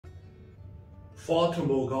Fata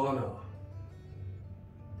morgana.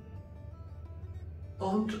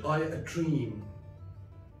 Aren't I a dream,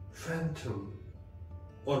 phantom,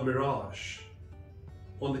 or mirage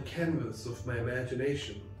on the canvas of my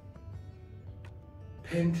imagination,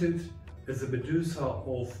 painted as a Medusa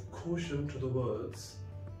of caution to the words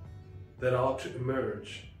that are to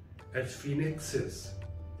emerge as phoenixes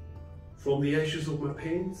from the ashes of my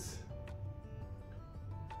pains?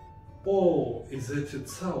 Or is it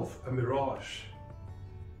itself a mirage,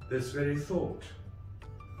 this very thought?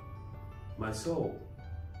 My soul,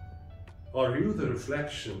 are you the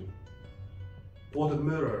reflection or the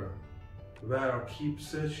mirror where I keep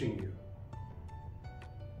searching you?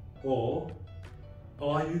 Or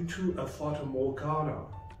are you too a fata morgana?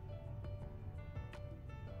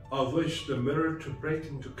 I wish the mirror to break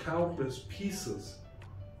into countless pieces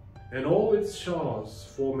and all its shards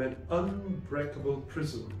form an unbreakable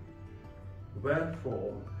prism,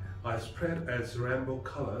 wherefrom I spread as rainbow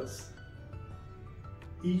colors,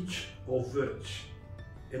 each of which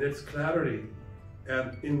in its clarity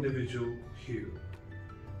and individual hue.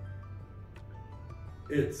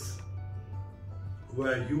 It's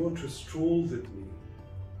where you are to stroll with me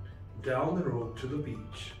down the road to the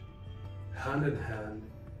beach, hand in hand,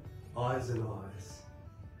 eyes in eyes,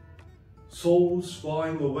 souls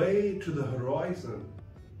flying away to the horizon,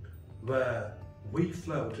 where we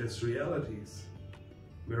float as realities,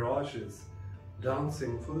 mirages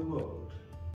dancing for the world.